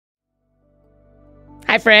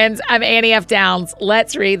Hi, friends. I'm Annie F. Downs.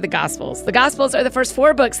 Let's read the Gospels. The Gospels are the first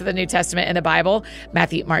 4 books of the New Testament in the Bible: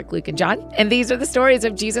 Matthew, Mark, Luke, and John. And these are the stories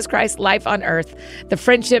of Jesus Christ's life on earth, the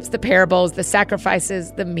friendships, the parables, the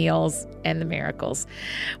sacrifices, the meals, and the miracles.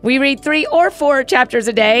 We read 3 or 4 chapters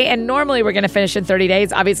a day, and normally we're going to finish in 30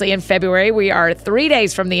 days. Obviously, in February, we are 3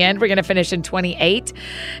 days from the end. We're going to finish in 28.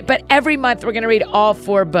 But every month, we're going to read all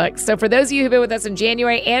 4 books. So for those of you who've been with us in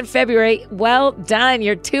January and February, well done.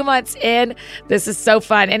 You're 2 months in. This is so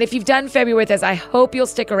fun. And if you've done February with us, I hope you'll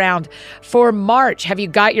stick around for March. Have you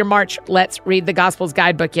got your March Let's Read the Gospels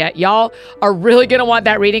guidebook yet? Y'all are really going to want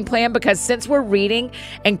that reading plan, because since we're reading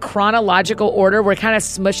in chronological order, we're kind of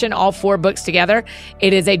smushing all 4 books together.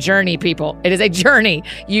 It is a journey, people. It is a journey.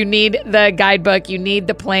 You need the guidebook. You need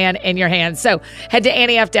the plan in your hands. So head to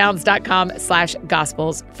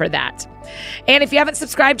anniefdowns.com/gospels for that. And if you haven't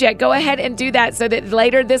subscribed yet, go ahead and do that so that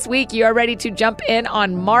later this week you are ready to jump in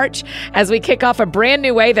on March as we kick off a brand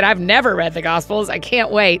new way that I've never read the Gospels. I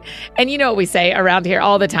can't wait. And you know what we say around here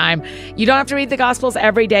all the time. You don't have to read the Gospels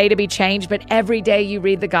every day to be changed, but every day you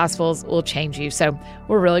read the Gospels will change you. So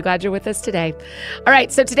we're really glad you're with us today. All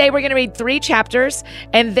right, so today we're going to read 3 chapters,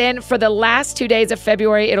 and then for the last 2 days of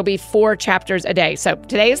February, it'll be 4 chapters a day. So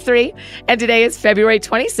today is 3, and today is February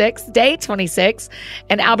 26th, day 26,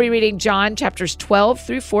 and I'll be reading John chapters 12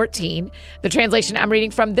 through 14. The translation I'm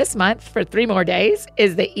reading from this month for 3 more days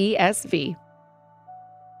is the ESV.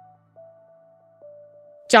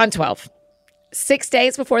 John 12. 6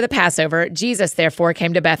 days before the Passover, Jesus therefore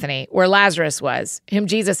came to Bethany, where Lazarus was, whom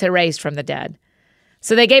Jesus had raised from the dead.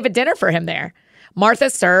 So they gave a dinner for him there. Martha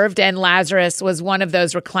served, and Lazarus was one of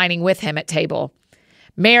those reclining with him at table.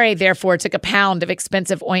 Mary, therefore, took a pound of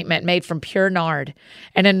expensive ointment made from pure nard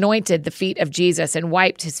and anointed the feet of Jesus and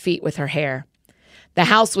wiped his feet with her hair. The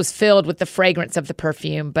house was filled with the fragrance of the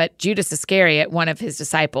perfume, but Judas Iscariot, one of his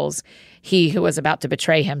disciples, he who was about to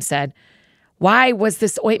betray him, said, "Why was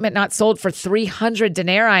this ointment not sold for 300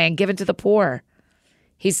 denarii and given to the poor?"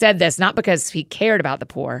 He said this not because he cared about the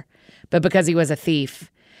poor, but because he was a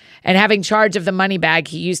thief. And having charge of the money bag,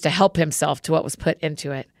 he used to help himself to what was put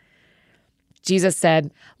into it. Jesus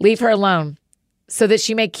said, "Leave her alone, so that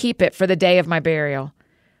she may keep it for the day of my burial.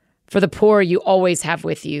 For the poor you always have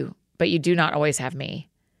with you, but you do not always have me."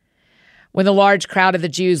 When the large crowd of the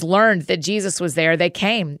Jews learned that Jesus was there, they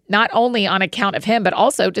came, not only on account of him, but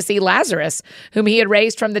also to see Lazarus, whom he had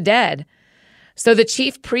raised from the dead. So the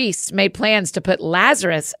chief priests made plans to put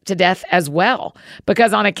Lazarus to death as well,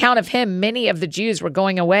 because on account of him, many of the Jews were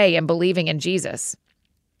going away and believing in Jesus.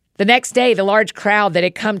 The next day, the large crowd that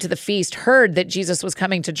had come to the feast heard that Jesus was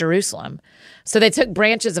coming to Jerusalem. So they took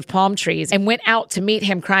branches of palm trees and went out to meet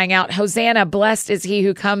him, crying out, "Hosanna, blessed is he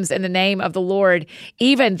who comes in the name of the Lord,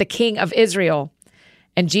 even the King of Israel."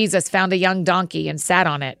 And Jesus found a young donkey and sat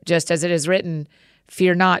on it, just as it is written,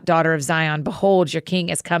 "Fear not, daughter of Zion. Behold, your king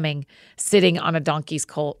is coming, sitting on a donkey's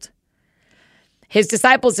colt." His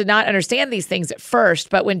disciples did not understand these things at first,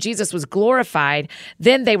 but when Jesus was glorified,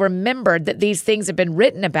 then they remembered that these things had been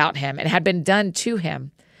written about him and had been done to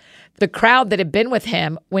him. The crowd that had been with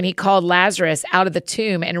him when he called Lazarus out of the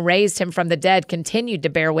tomb and raised him from the dead continued to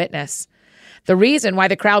bear witness. The reason why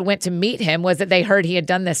the crowd went to meet him was that they heard he had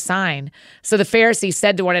done this sign. So the Pharisees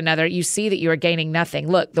said to one another, "You see that you are gaining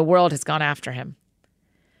nothing. Look, the world has gone after him."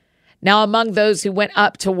 Now among those who went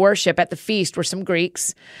up to worship at the feast were some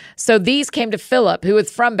Greeks. So these came to Philip, who was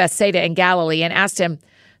from Bethsaida in Galilee, and asked him,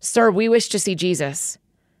 "Sir, we wish to see Jesus."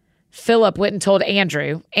 Philip went and told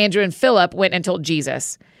Andrew. Andrew and Philip went and told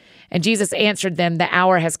Jesus. And Jesus answered them, "The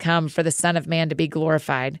hour has come for the Son of Man to be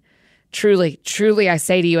glorified. Truly, truly, I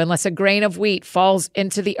say to you, unless a grain of wheat falls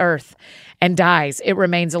into the earth and dies, it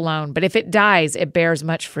remains alone. But if it dies, it bears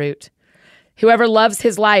much fruit. Whoever loves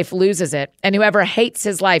his life loses it, and whoever hates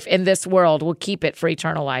his life in this world will keep it for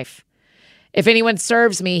eternal life. If anyone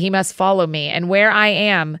serves me, he must follow me, and where I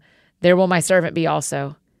am, there will my servant be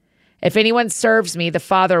also. If anyone serves me, the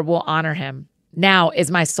Father will honor him. Now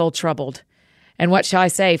is my soul troubled. And what shall I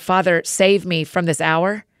say? Father, save me from this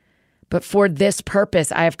hour? But for this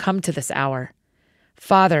purpose I have come to this hour.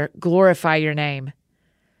 Father, glorify your name."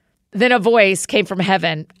 Then a voice came from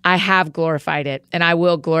heaven, "I have glorified it, and I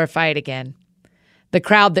will glorify it again." The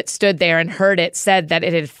crowd that stood there and heard it said that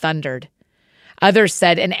it had thundered. Others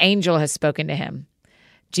said, "An angel has spoken to him."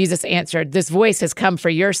 Jesus answered, "This voice has come for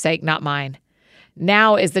your sake, not mine.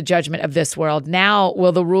 Now is the judgment of this world. Now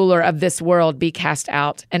will the ruler of this world be cast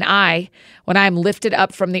out. And I, when I am lifted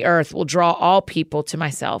up from the earth, will draw all people to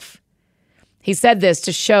myself." He said this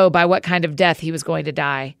to show by what kind of death he was going to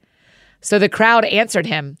die. So the crowd answered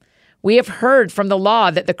him, "We have heard from the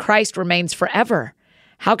law that the Christ remains forever.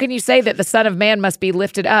 How can you say that the Son of Man must be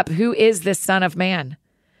lifted up? Who is this Son of Man?"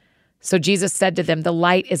 So Jesus said to them, "The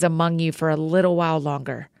light is among you for a little while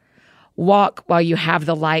longer. Walk while you have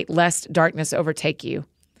the light, lest darkness overtake you.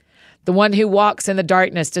 The one who walks in the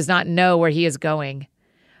darkness does not know where he is going.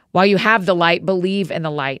 While you have the light, believe in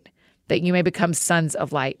the light, that you may become sons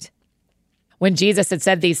of light." When Jesus had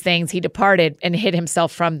said these things, he departed and hid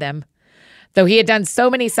himself from them. Though he had done so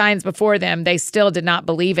many signs before them, they still did not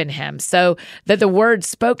believe in him, so that the word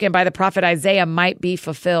spoken by the prophet Isaiah might be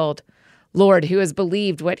fulfilled. "Lord, who has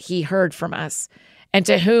believed what he heard from us? And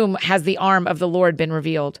to whom has the arm of the Lord been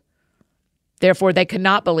revealed?" Therefore they could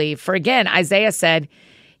not believe. For again, Isaiah said,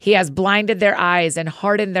 "He has blinded their eyes and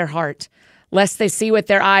hardened their heart, lest they see with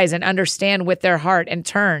their eyes and understand with their heart and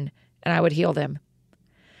turn, and I would heal them."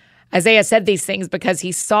 Isaiah said these things because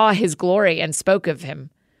he saw his glory and spoke of him.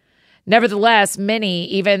 Nevertheless, many,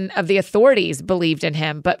 even of the authorities, believed in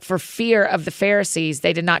him, but for fear of the Pharisees,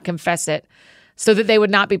 they did not confess it, so that they would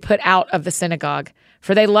not be put out of the synagogue.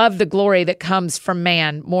 For they love the glory that comes from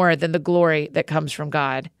man more than the glory that comes from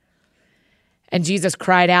God. And Jesus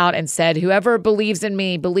cried out and said, "Whoever believes in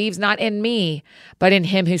me believes not in me, but in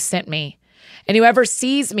him who sent me. And whoever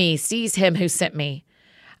sees me sees him who sent me.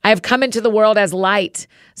 I have come into the world as light,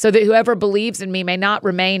 so that whoever believes in me may not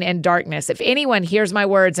remain in darkness. If anyone hears my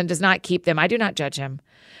words and does not keep them, I do not judge him.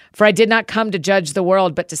 For I did not come to judge the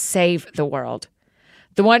world, but to save the world.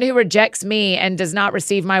 The one who rejects me and does not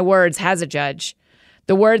receive my words has a judge.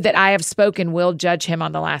 The word that I have spoken will judge him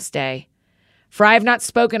on the last day. For I have not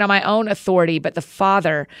spoken on my own authority, but the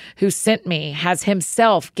Father who sent me has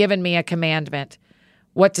himself given me a commandment,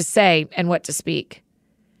 what to say and what to speak.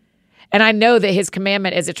 And I know that his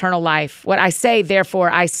commandment is eternal life. What I say,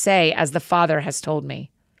 therefore, I say as the Father has told me."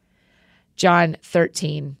 John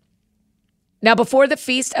 13. Now before the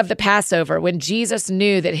feast of the Passover, when Jesus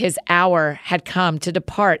knew that his hour had come to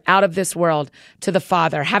depart out of this world to the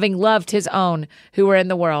Father, having loved his own who were in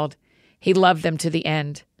the world, he loved them to the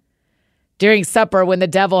end. During supper, when the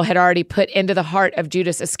devil had already put into the heart of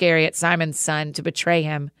Judas Iscariot, Simon's son, to betray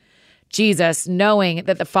him, Jesus, knowing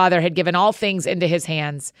that the Father had given all things into his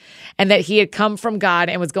hands, and that he had come from God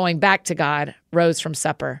and was going back to God, rose from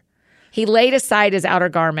supper. He laid aside his outer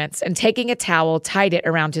garments, and taking a towel, tied it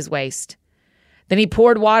around his waist. Then he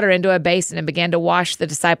poured water into a basin and began to wash the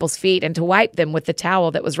disciples' feet and to wipe them with the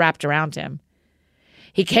towel that was wrapped around him.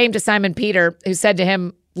 He came to Simon Peter, who said to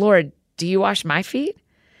him, "Lord, do you wash my feet?"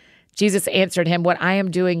 Jesus answered him, "What I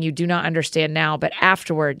am doing you do not understand now, but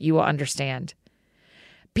afterward you will understand."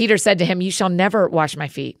 Peter said to him, "You shall never wash my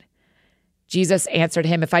feet." Jesus answered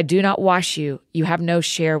him, "If I do not wash you, you have no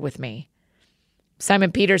share with me."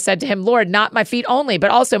 Simon Peter said to him, "Lord, not my feet only, but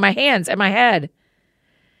also my hands and my head."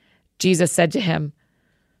 Jesus said to him,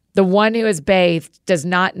 "The one who is bathed does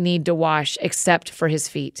not need to wash except for his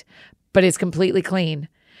feet, but is completely clean.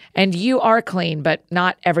 And you are clean, but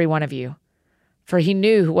not every one of you." For he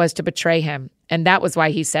knew who was to betray him, and that was why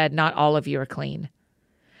he said, "Not all of you are clean."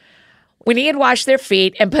 When he had washed their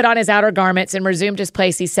feet and put on his outer garments and resumed his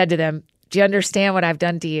place, he said to them, "Do you understand what I've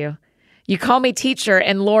done to you? You call me teacher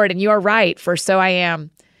and Lord, and you are right, for so I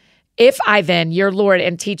am. If I then, your Lord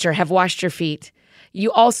and teacher, have washed your feet,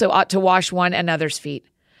 you also ought to wash one another's feet.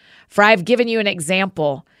 For I have given you an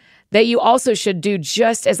example, that you also should do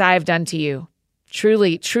just as I have done to you.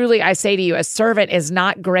 Truly, truly, I say to you, a servant is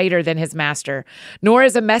not greater than his master, nor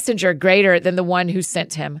is a messenger greater than the one who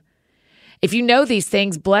sent him. If you know these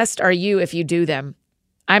things, blessed are you if you do them.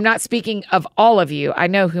 I am not speaking of all of you. I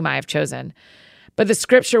know whom I have chosen. But the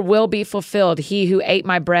scripture will be fulfilled. He who ate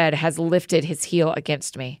my bread has lifted his heel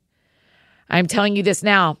against me. I am telling you this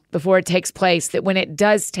now, before it takes place, that when it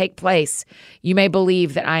does take place, you may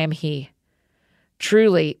believe that I am he.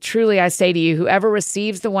 Truly, truly, I say to you, whoever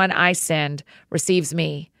receives the one I send receives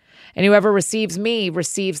me, and whoever receives me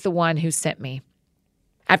receives the one who sent me."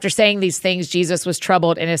 After saying these things, Jesus was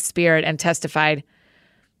troubled in his spirit and testified,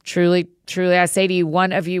 "Truly, truly, I say to you,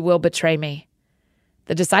 one of you will betray me."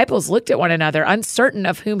 The disciples looked at one another, uncertain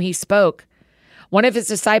of whom he spoke. One of his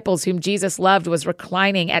disciples, whom Jesus loved, was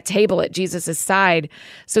reclining at table at Jesus' side.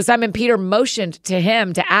 So Simon Peter motioned to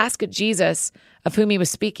him to ask Jesus of whom he was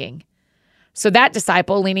speaking. So that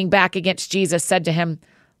disciple, leaning back against Jesus, said to him,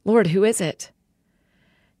 "Lord, who is it?"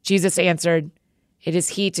 Jesus answered, "It is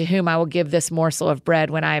he to whom I will give this morsel of bread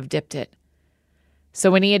when I have dipped it."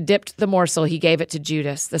 So when he had dipped the morsel, he gave it to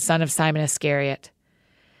Judas, the son of Simon Iscariot.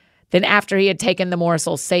 Then after he had taken the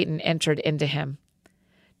morsel, Satan entered into him.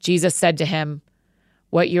 Jesus said to him,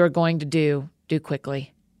 "What you are going to do, do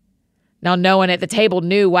quickly." Now no one at the table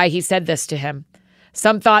knew why he said this to him.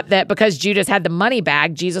 Some thought that because Judas had the money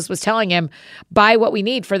bag, Jesus was telling him, "Buy what we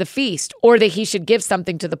need for the feast," or that he should give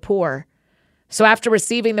something to the poor. So after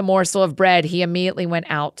receiving the morsel of bread, he immediately went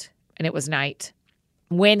out, and it was night.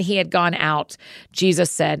 When he had gone out, Jesus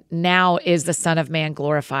said, "Now is the Son of Man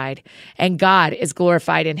glorified, and God is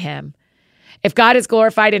glorified in him. If God is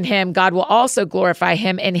glorified in him, God will also glorify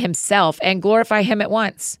him in himself and glorify him at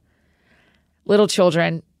once. Little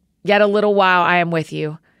children, yet a little while I am with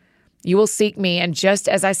you. You will seek me, and just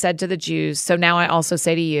as I said to the Jews, so now I also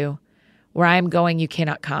say to you, where I am going, you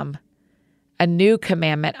cannot come. A new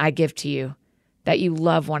commandment I give to you, that you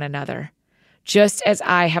love one another. Just as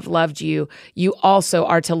I have loved you, you also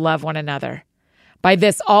are to love one another. By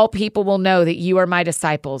this, all people will know that you are my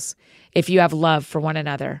disciples, if you have love for one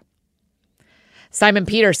another." Simon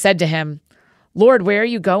Peter said to him, "Lord, where are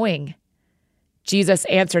you going?" Jesus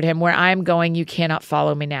answered him, "Where I am going, you cannot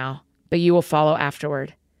follow me now, but you will follow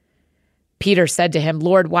afterward." Peter said to him,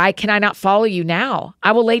 "Lord, why can I not follow you now?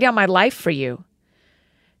 I will lay down my life for you."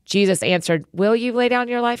 Jesus answered, "Will you lay down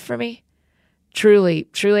your life for me? Truly,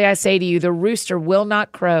 truly, I say to you, the rooster will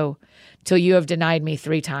not crow till you have denied me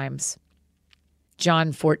 3 times.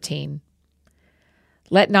 John 14.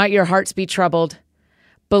 Let not your hearts be troubled.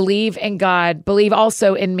 Believe in God. Believe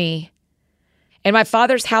also in me. In my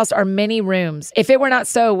Father's house are many rooms. If it were not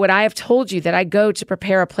so, would I have told you that I go to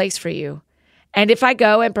prepare a place for you? And if I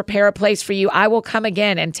go and prepare a place for you, I will come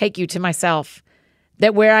again and take you to myself,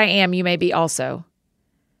 that where I am, you may be also.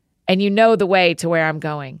 And you know the way to where I'm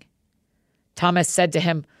going." Thomas said to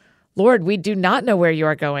him, "Lord, we do not know where you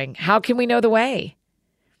are going. How can we know the way?"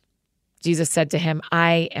 Jesus said to him,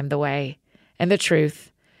 "I am the way and the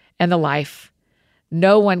truth and the life.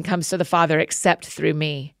 No one comes to the Father except through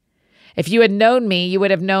me. If you had known me, you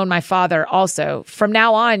would have known my Father also. From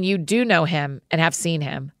now on, you do know him and have seen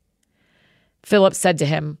him." Philip said to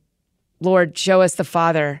him, "Lord, show us the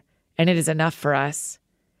Father, and it is enough for us."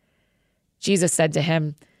 Jesus said to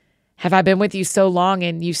him, "Have I been with you so long,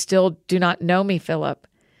 and you still do not know me, Philip?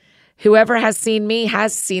 Whoever has seen me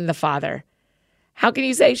has seen the Father. How can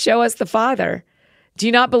you say, 'Show us the Father'? Do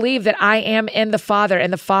you not believe that I am in the Father,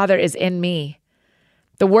 and the Father is in me?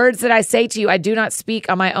 The words that I say to you, I do not speak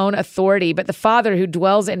on my own authority, but the Father who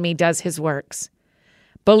dwells in me does his works.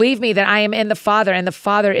 Believe me that I am in the Father, and the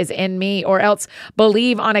Father is in me, or else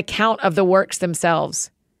believe on account of the works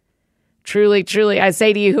themselves. Truly, truly, I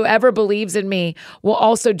say to you, whoever believes in me will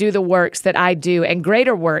also do the works that I do, and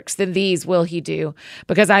greater works than these will he do,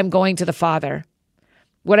 because I am going to the Father.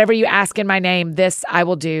 Whatever you ask in my name, this I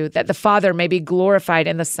will do, that the Father may be glorified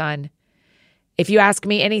in the Son. If you ask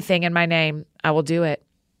me anything in my name, I will do it.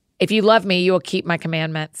 If you love me, you will keep my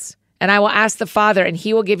commandments. And I will ask the Father, and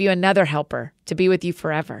he will give you another helper to be with you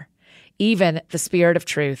forever, even the Spirit of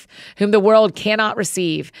truth, whom the world cannot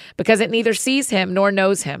receive, because it neither sees him nor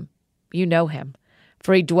knows him. You know him,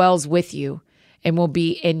 for he dwells with you and will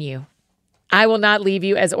be in you. I will not leave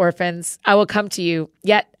you as orphans. I will come to you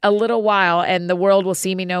yet a little while, and the world will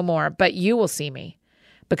see me no more, but you will see me.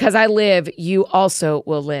 Because I live, you also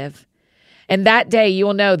will live. And that day you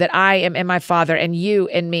will know that I am in my Father, and you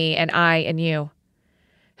in me, and I in you.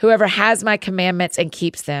 Whoever has my commandments and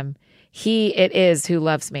keeps them, he it is who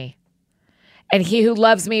loves me. And he who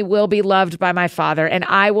loves me will be loved by my Father, and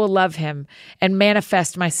I will love him and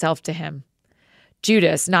manifest myself to him."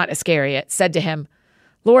 Judas, not Iscariot, said to him,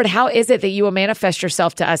 "Lord, how is it that you will manifest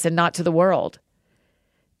yourself to us and not to the world?"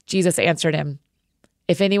 Jesus answered him,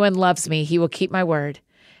 "If anyone loves me, he will keep my word,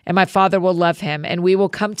 and my Father will love him, and we will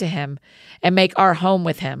come to him and make our home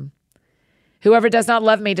with him. Whoever does not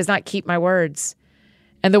love me does not keep my words.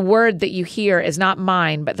 And the word that you hear is not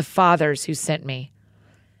mine, but the Father's who sent me.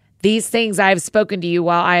 These things I have spoken to you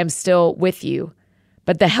while I am still with you.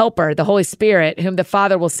 But the Helper, the Holy Spirit, whom the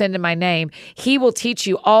Father will send in my name, he will teach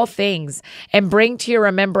you all things and bring to your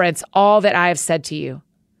remembrance all that I have said to you.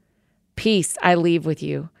 Peace I leave with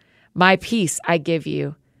you. My peace I give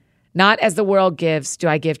you. Not as the world gives do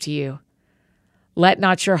I give to you. Let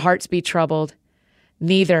not your hearts be troubled,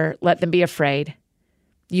 neither let them be afraid.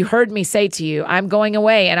 You heard me say to you, I am going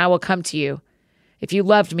away and I will come to you. If you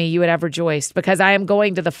loved me, you would have rejoiced, because I am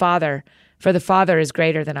going to the Father, for the Father is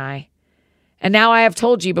greater than I. And now I have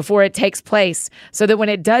told you before it takes place, so that when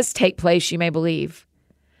it does take place, you may believe.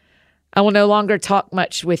 I will no longer talk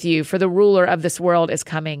much with you, for the ruler of this world is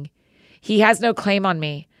coming. He has no claim on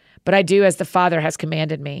me, but I do as the Father has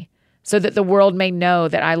commanded me, so that the world may know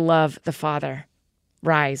that I love the Father.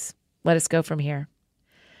 Rise, let us go from here."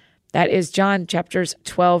 That is John chapters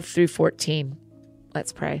 12 through 14.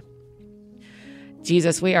 Let's pray.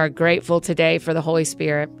 Jesus, we are grateful today for the Holy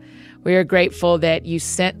Spirit. We are grateful that you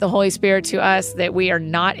sent the Holy Spirit to us, that we are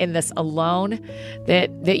not in this alone,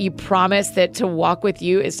 that you promised that to walk with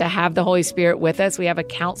you is to have the Holy Spirit with us. We have a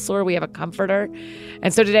counselor, we have a comforter.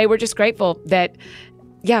 And so today we're just grateful that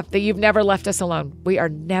that you've never left us alone. We are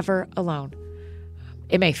never alone.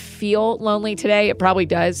 It may feel lonely today. It probably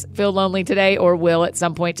does feel lonely today, or will at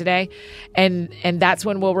some point today. And that's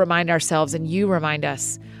when we'll remind ourselves, and you remind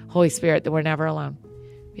us, Holy Spirit, that we're never alone.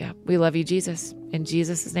 Yeah, we love you, Jesus. In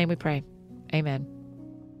Jesus' name we pray. Amen.